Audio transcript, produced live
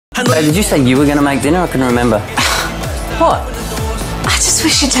Hey, did you say you were going to make dinner? I couldn't remember. What? I just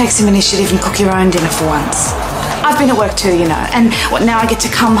wish you'd take some initiative and cook your own dinner for once. I've been at work too, you know, and now I get to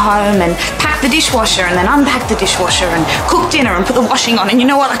come home and pack the dishwasher and then unpack the dishwasher and cook dinner and put the washing on, and you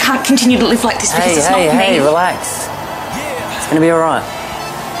know what? I can't continue to live like this because it's not me. Hey, relax. It's going to be all right.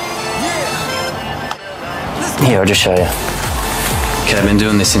 Here, I'll just show you. Okay, I've been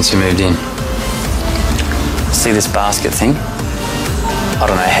doing this since you moved in. See this basket thing? I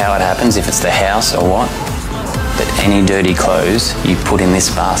don't know how it happens, if it's the house or what, but any dirty clothes you put in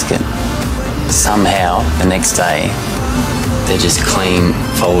this basket, somehow the next day they're just clean,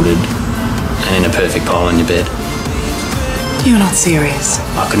 folded, and in a perfect pile on your bed. You're not serious.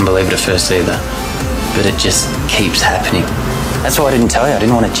 I couldn't believe it at first either, but it just keeps happening. That's why I didn't tell you. I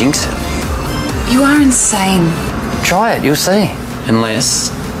didn't want to jinx it. You are insane. Try it, you'll see.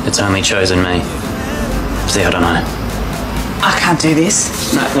 Unless it's only chosen me. See, I don't know. I can't do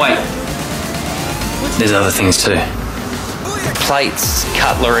this. No, wait. There's other things too. Plates,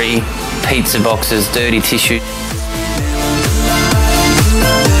 cutlery, pizza boxes, dirty tissue.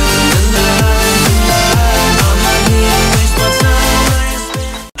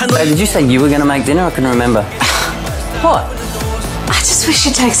 Hey, did you say you were going to make dinner? I couldn't remember. What? I just wish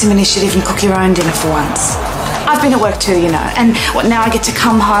you'd take some initiative and cook your own dinner for once. I've been at work too, you know, and now I get to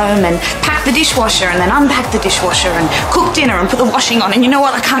come home and pack the dishwasher and then unpack the dishwasher and cook dinner and put the washing on, and you know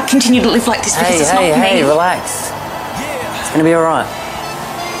what? I can't continue to live like this because it's not me. Hey, relax. It's going to be all right.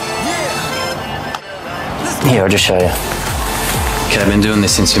 Here, I'll just show you. Okay, I've been doing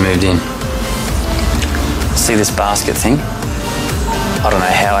this since you moved in. See this basket thing? I don't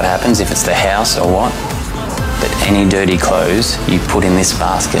know how it happens, if it's the house or what, but any dirty clothes you put in this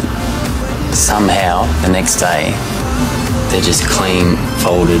basket, somehow the next day they're just clean,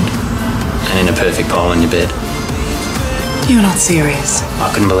 folded, and in a perfect pile on your bed. You're not serious.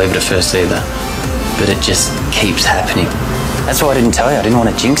 I couldn't believe it at first either, but it just keeps happening. That's why I didn't tell you. I didn't want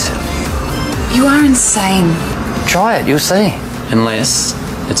to jinx it. You are insane. Try it, you'll see. Unless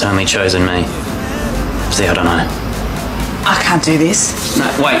it's only chosen me. See, I don't know. I can't do this. No,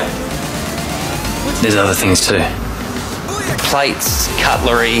 wait. There's other things too. Plates,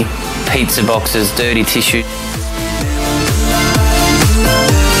 cutlery, pizza boxes, dirty tissue.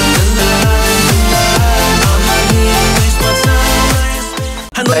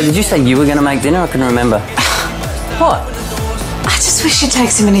 Hey, did you say you were going to make dinner? I couldn't remember. What? I just wish you'd take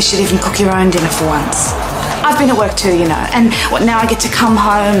some initiative and cook your own dinner for once. I've been at work too, you know, and now I get to come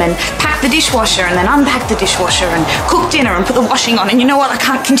home and pack the dishwasher and then unpack the dishwasher and cook dinner and put the washing on, and you know what? I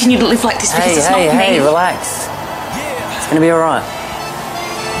can't continue to live like this because it's not me. Hey, relax. It's going to be all right.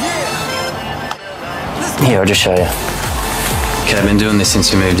 Here, I'll just show you. Okay, I've been doing this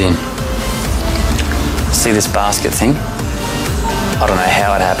since you moved in. See this basket thing? I don't know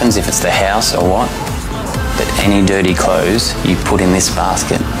how it happens, if it's the house or what, but any dirty clothes you put in this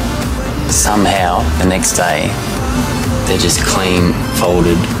basket, somehow the next day they're just clean,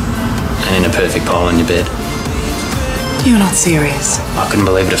 folded, and in a perfect pile on your bed. You're not serious. I couldn't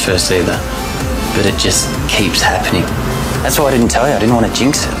believe it at first either, but it just keeps happening. That's why I didn't tell you. I didn't want to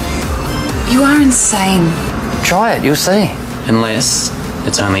jinx it. You are insane. Try it, you'll see. Unless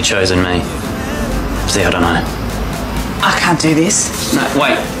it's only chosen me. See, I don't know. I can't do this. No,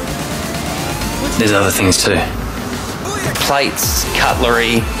 wait. There's other things too. Plates,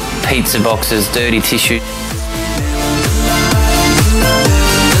 cutlery, pizza boxes, dirty tissue.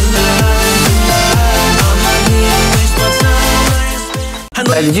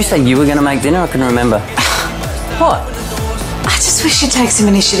 Hey, did you say you were going to make dinner? I couldn't remember. What? I just wish you'd take some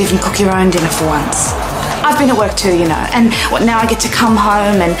initiative and cook your own dinner for once. I've been at work too, you know, and now I get to come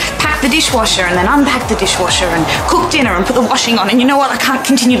home and pack the dishwasher and then unpack the dishwasher and cook dinner and put the washing on, and you know what? I can't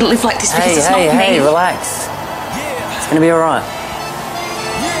continue to live like this because it's not me. Hey, relax. It's going to be all right.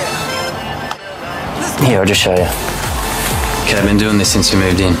 Here, I'll just show you. Okay, I've been doing this since you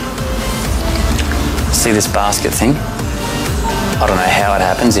moved in. See this basket thing? I don't know how it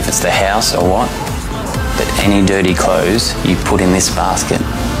happens, if it's the house or what, but any dirty clothes you put in this basket,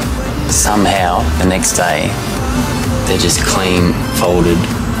 somehow the next day they're just clean, folded,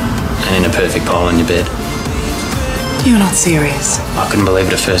 and in a perfect pile on your bed. You're not serious. I couldn't believe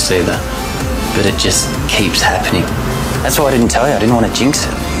it at first either, but it just keeps happening. That's why I didn't tell you. I didn't want to jinx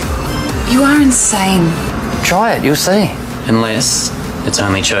it. You are insane. Try it, you'll see. Unless it's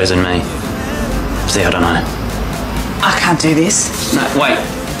only chosen me. See, I don't know. I can't do this. No, wait.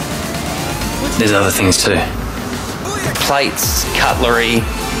 There's other things too. Plates, cutlery,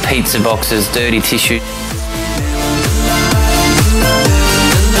 pizza boxes, dirty tissue.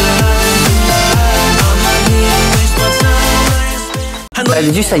 Hey,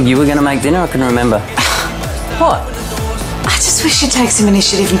 did you say you were going to make dinner? I couldn't remember. What? I just wish you'd take some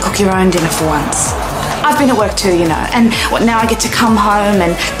initiative and cook your own dinner for once. I've been at work too, you know, and now I get to come home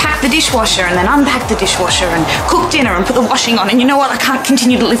and pack the dishwasher and then unpack the dishwasher and cook dinner and put the washing on, and you know what? I can't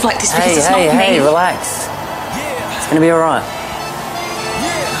continue to live like this because it's not me. Hey, relax. It's going to be all right.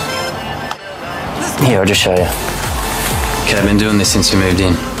 Here, I'll just show you. Okay, I've been doing this since we moved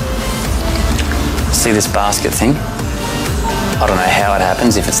in. See this basket thing? I don't know how it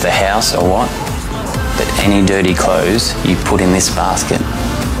happens, if it's the house or what, but any dirty clothes you put in this basket,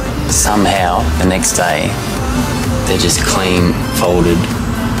 somehow the next day they're just clean, folded,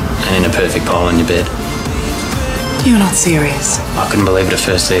 and in a perfect pile on your bed. You're not serious. I couldn't believe it at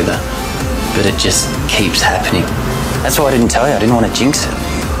first either, but it just keeps happening. That's why I didn't tell you. I didn't want to jinx it.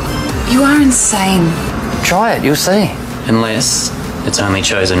 You are insane. Try it, you'll see. Unless it's only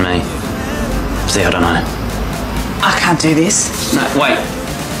chosen me. See, I don't know. I can't do this. No, wait.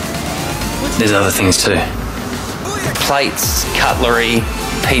 There's other things too. Plates, cutlery,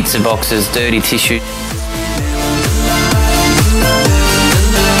 pizza boxes, dirty tissue.